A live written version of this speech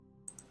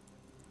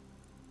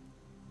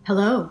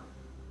Hello,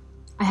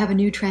 I have a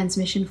new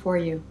transmission for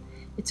you.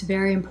 It's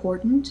very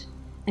important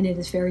and it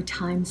is very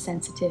time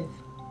sensitive.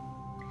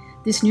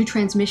 This new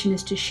transmission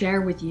is to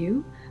share with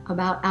you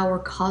about our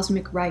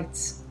cosmic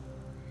rights.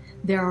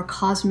 There are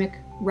cosmic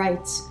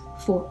rights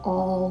for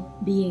all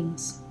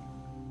beings.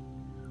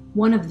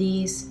 One of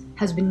these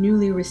has been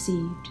newly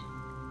received,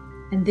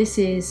 and this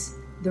is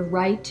the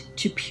right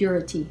to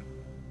purity.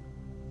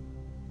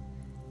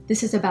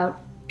 This is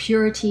about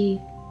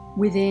purity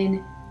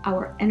within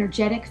our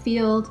energetic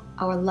field,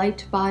 our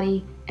light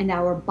body, and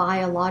our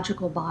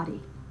biological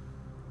body.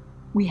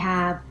 We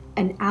have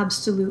an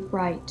absolute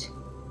right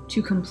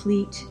to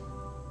complete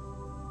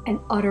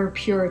and utter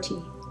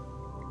purity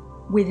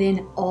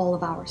within all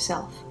of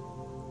ourself.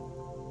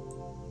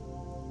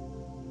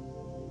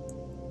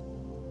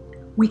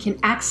 We can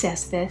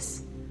access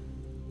this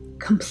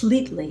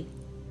completely,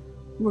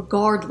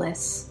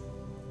 regardless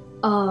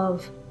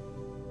of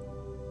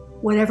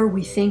whatever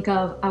we think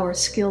of our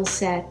skill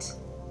set,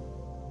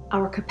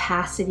 our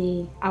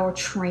capacity, our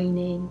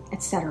training,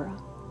 etc.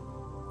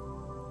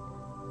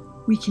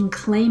 We can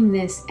claim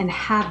this and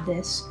have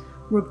this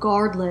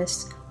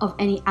regardless of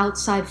any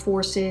outside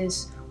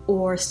forces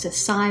or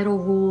societal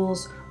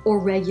rules or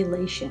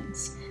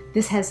regulations.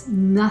 This has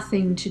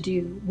nothing to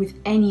do with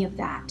any of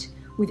that,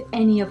 with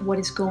any of what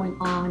is going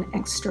on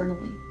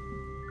externally.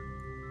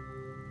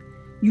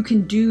 You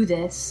can do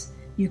this,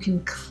 you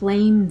can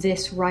claim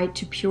this right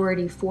to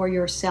purity for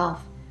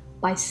yourself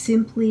by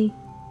simply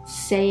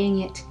saying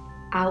it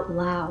out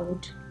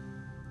loud.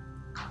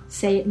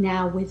 Say it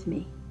now with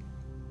me.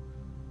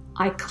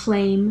 I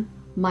claim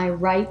my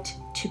right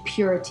to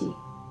purity.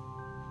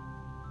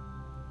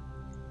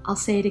 I'll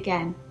say it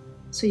again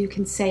so you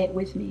can say it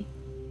with me.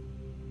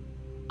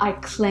 I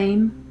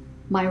claim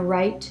my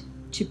right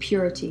to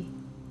purity.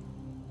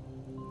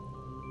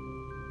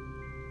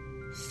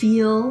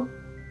 Feel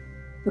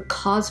the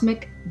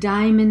cosmic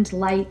diamond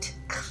light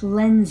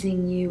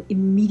cleansing you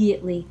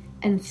immediately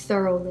and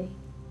thoroughly.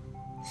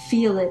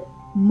 Feel it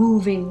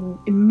moving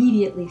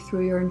immediately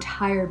through your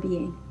entire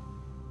being.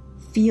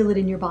 Feel it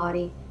in your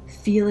body,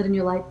 feel it in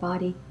your light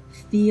body,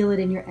 feel it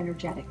in your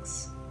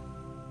energetics,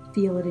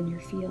 feel it in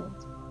your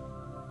field.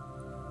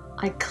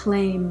 I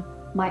claim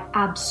my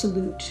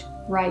absolute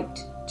right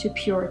to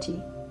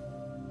purity.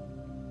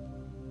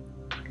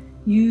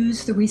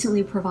 Use the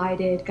recently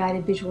provided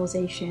guided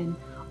visualization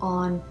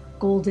on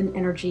golden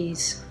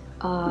energies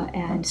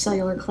and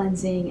cellular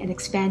cleansing and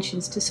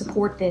expansions to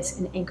support this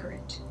and anchor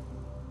it.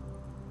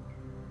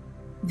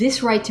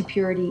 This right to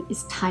purity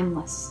is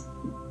timeless,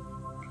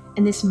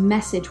 and this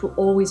message will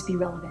always be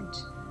relevant.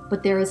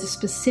 But there is a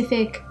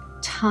specific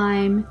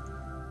time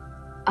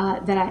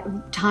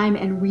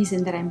and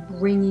reason that I'm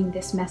bringing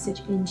this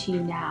message into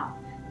you now.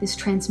 This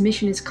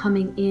transmission is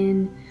coming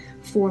in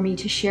for me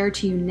to share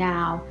to you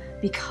now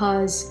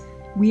because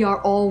we are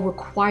all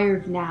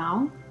required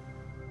now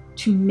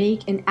to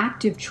make an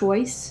active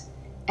choice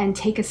and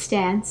take a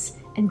stance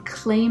and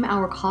claim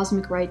our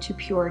cosmic right to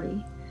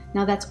purity.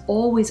 Now that's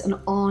always an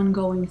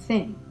ongoing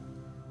thing,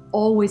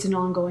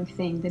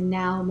 the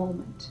now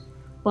moment.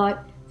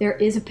 But there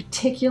is a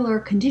particular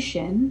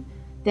condition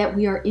that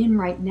we are in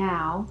right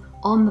now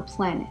on the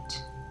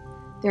planet.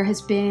 There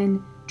has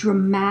been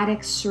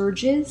dramatic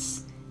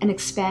surges and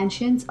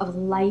expansions of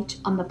light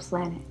on the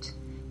planet.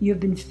 You have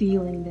been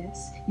feeling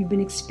this, you've been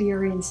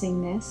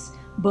experiencing this,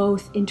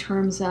 both in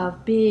terms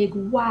of big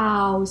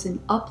wows and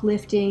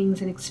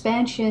upliftings and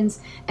expansions,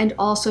 and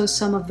also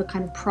some of the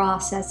kind of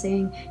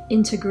processing,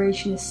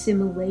 integration,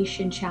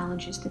 assimilation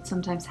challenges that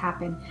sometimes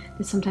happen,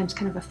 that sometimes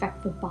kind of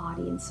affect the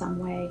body in some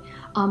way,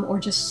 or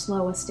just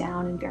slow us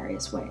down in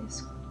various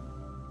ways.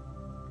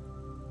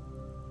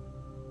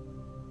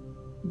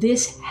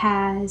 This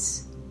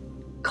has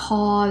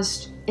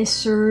caused a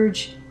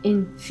surge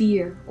in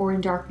fear or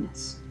in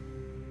darkness,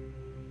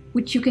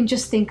 which you can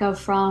just think of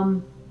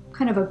from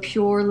kind of a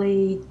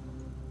purely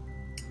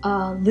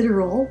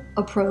literal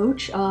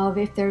approach of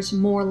if there's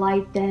more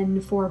light, then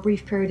for a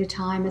brief period of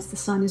time as the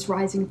sun is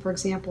rising, for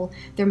example,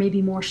 there may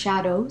be more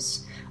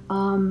shadows,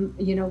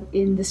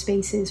 in the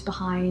spaces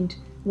behind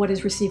what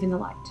is receiving the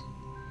light.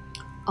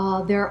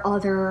 There are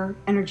other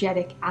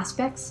energetic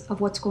aspects of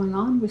what's going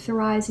on with the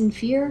rise in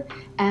fear,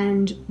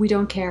 and we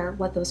don't care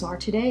what those are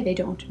today. They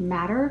don't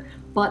matter,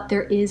 but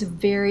there is a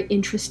very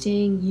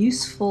interesting,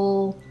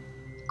 useful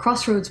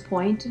crossroads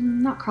point,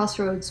 not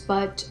crossroads,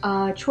 but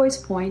choice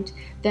point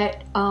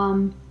that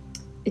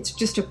it's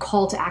just a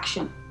call to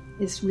action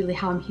is really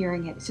how I'm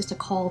hearing it. It's just a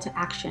call to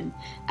action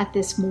at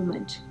this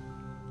moment.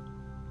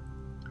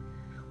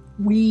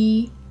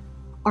 We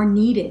are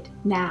needed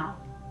now.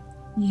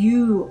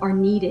 You are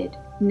needed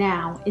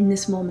now in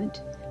this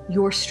moment.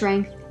 Your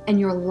strength and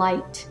your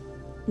light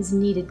is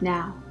needed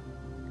now.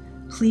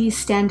 Please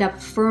stand up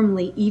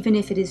firmly, even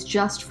if it is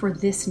just for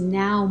this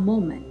now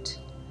moment.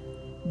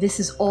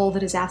 This is all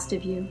that is asked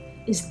of you,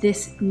 is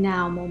this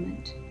now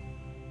moment.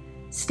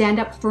 Stand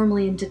up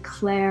firmly and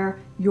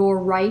declare your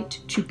right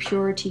to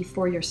purity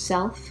for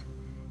yourself.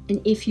 And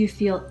if you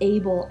feel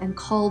able and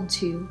called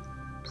to,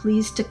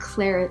 please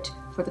declare it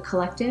for the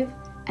collective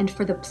and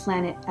for the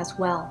planet as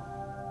well.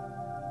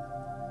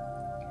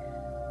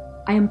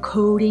 I am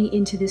coding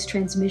into this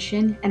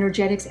transmission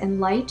energetics and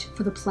light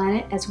for the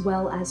planet as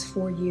well as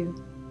for you.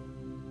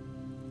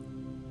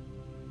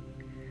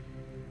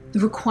 The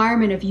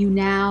requirement of you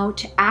now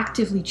to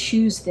actively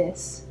choose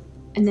this,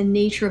 and the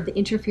nature of the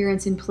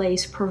interference in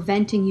place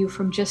preventing you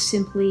from just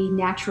simply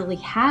naturally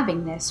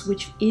having this,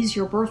 which is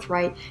your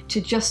birthright, to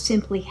just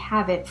simply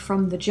have it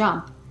from the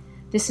jump.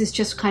 This is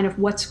just kind of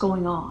what's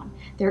going on.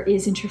 There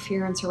is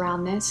interference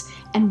around this,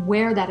 and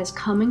where that is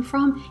coming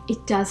from,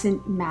 it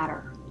doesn't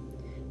matter.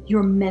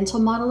 Your mental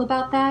model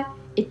about that,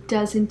 it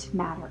doesn't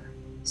matter.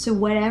 So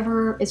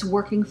whatever is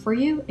working for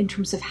you in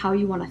terms of how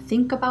you want to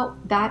think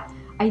about that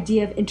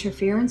idea of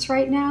interference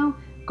right now,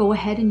 go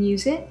ahead and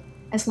use it,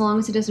 as long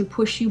as it doesn't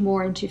push you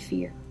more into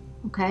fear,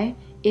 okay?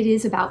 It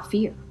is about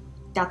fear.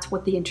 That's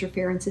what the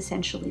interference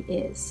essentially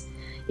is.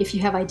 If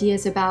you have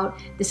ideas about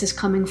this is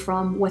coming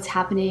from what's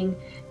happening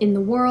in the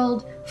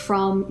world,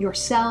 from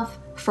yourself,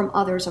 from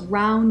others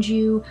around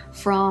you,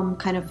 from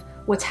kind of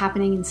what's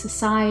happening in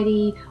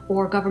society,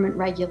 or government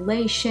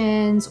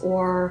regulations,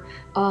 or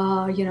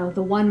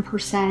the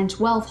 1%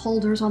 wealth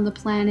holders on the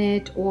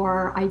planet,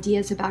 or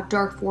ideas about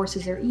dark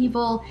forces or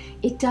evil,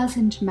 it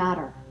doesn't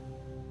matter.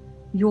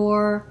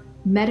 Your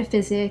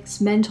metaphysics,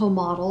 mental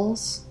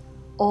models,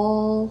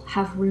 all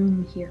have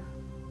room here.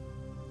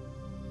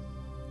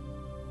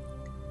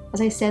 As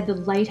I said, the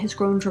light has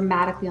grown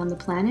dramatically on the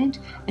planet,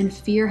 and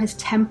fear has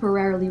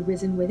temporarily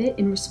risen with it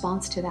in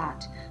response to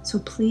that. So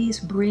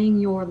please bring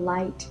your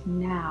light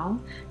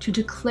now to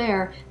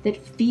declare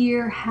that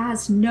fear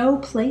has no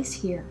place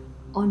here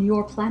on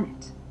your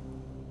planet,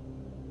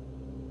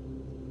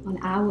 on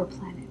our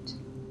planet,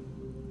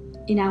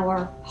 in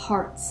our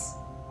hearts,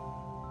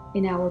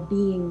 in our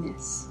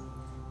beingness.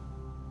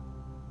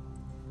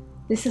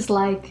 This is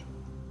like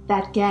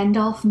that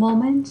Gandalf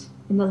moment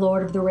in The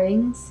Lord of the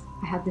Rings.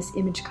 I had this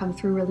image come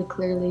through really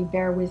clearly,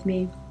 bear with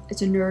me.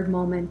 It's a nerd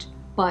moment,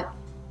 but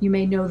you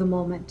may know the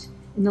moment.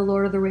 In The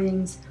Lord of the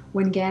Rings,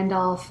 when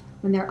Gandalf,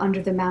 when they're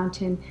under the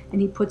mountain,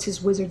 and he puts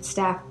his wizard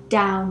staff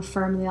down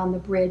firmly on the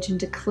bridge and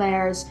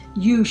declares,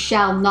 "You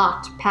shall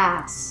not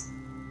pass."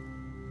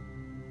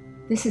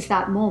 This is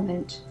that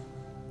moment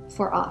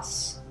for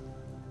us.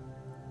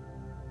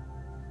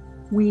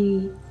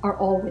 We are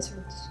all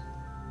wizards.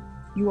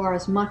 You are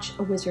as much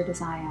a wizard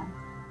as I am.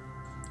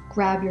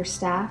 Grab your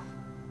staff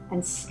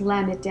and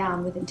slam it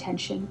down with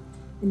intention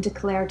and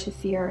declare to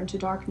fear and to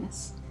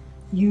darkness,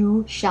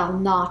 "You shall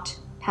not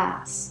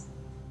pass."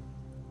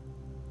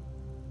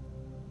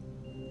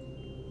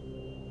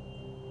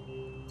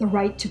 The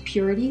right to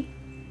purity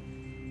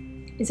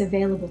is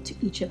available to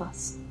each of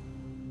us.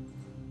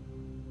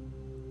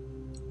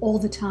 All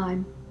the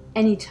time,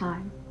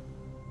 anytime.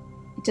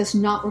 It does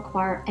not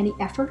require any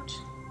effort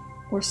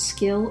or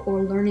skill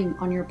or learning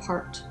on your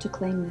part to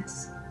claim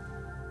this.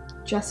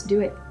 Just do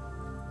it.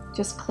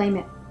 Just claim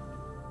it.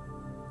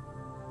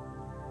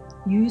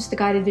 Use the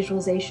guided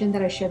visualization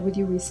that I shared with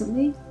you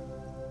recently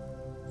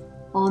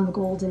on the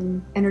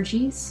golden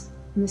energies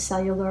and the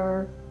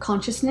cellular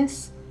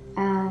consciousness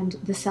and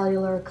the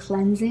cellular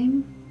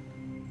cleansing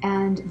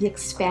and the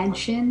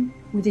expansion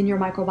within your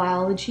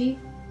microbiology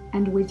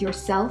and with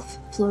yourself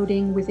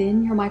floating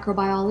within your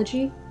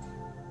microbiology.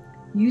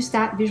 Use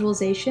that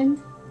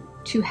visualization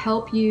to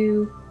help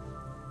you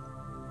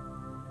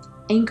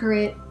anchor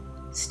it,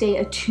 stay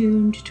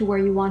attuned to where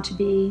you want to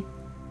be,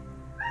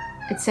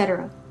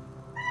 etc.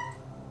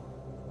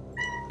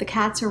 The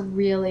cats are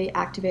really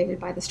activated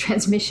by this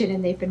transmission,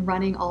 and they've been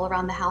running all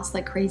around the house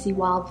like crazy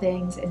wild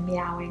things and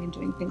meowing and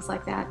doing things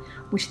like that,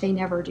 which they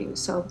never do.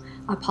 So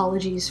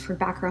apologies for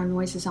background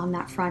noises on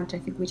that front. I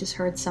think we just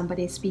heard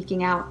somebody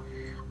speaking out.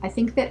 I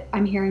think that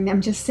I'm hearing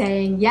them just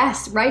saying,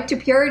 yes, right to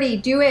purity,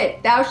 do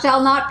it, thou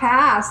shalt not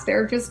pass.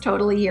 They're just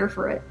totally here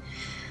for it.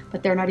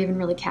 But they're not even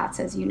really cats,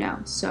 as you know.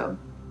 So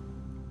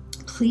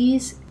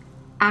please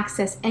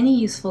access any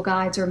useful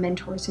guides or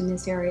mentors in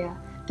this area.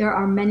 There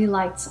are many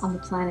lights on the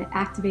planet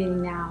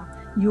activating now.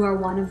 You are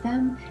one of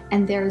them,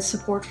 and there is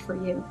support for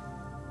you.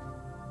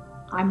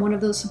 I'm one of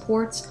those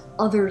supports.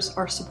 Others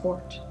are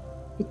support.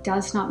 It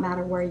does not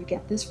matter where you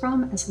get this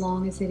from, as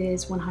long as it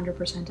is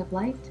 100% of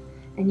light.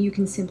 And you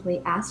can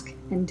simply ask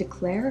and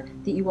declare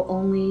that you will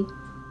only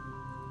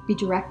be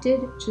directed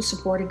to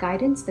support and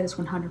guidance that is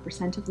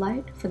 100% of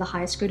light for the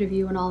highest good of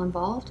you and all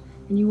involved,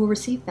 and you will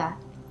receive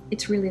that.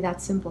 It's really that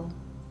simple.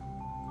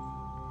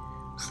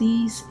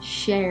 Please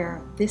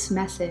share this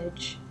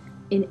message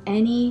in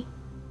any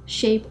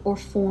shape or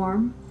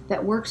form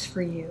that works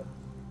for you.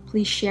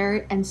 Please share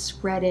it and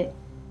spread it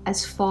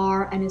as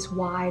far and as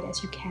wide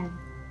as you can.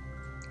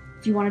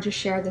 If you wanted to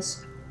share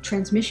this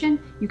transmission,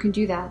 you can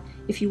do that.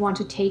 If you want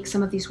to take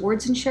some of these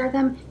words and share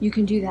them, you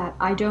can do that.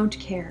 I don't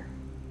care.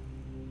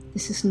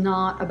 This is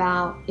not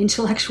about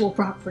intellectual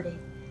property.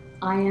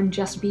 I am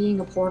just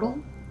being a portal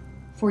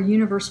for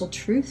universal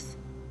truth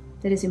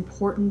that is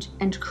important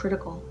and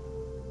critical.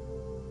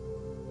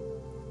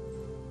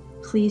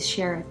 Please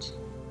share it.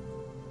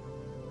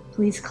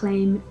 Please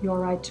claim your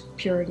right to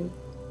purity.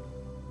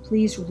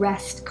 Please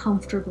rest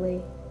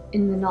comfortably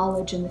in the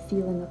knowledge and the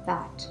feeling of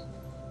that.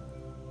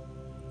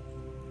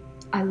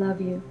 I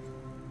love you.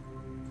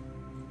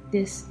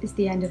 This is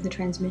the end of the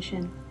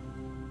transmission.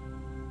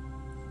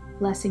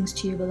 Blessings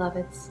to you,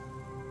 beloveds.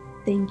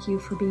 Thank you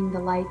for being the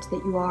light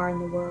that you are in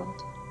the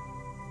world.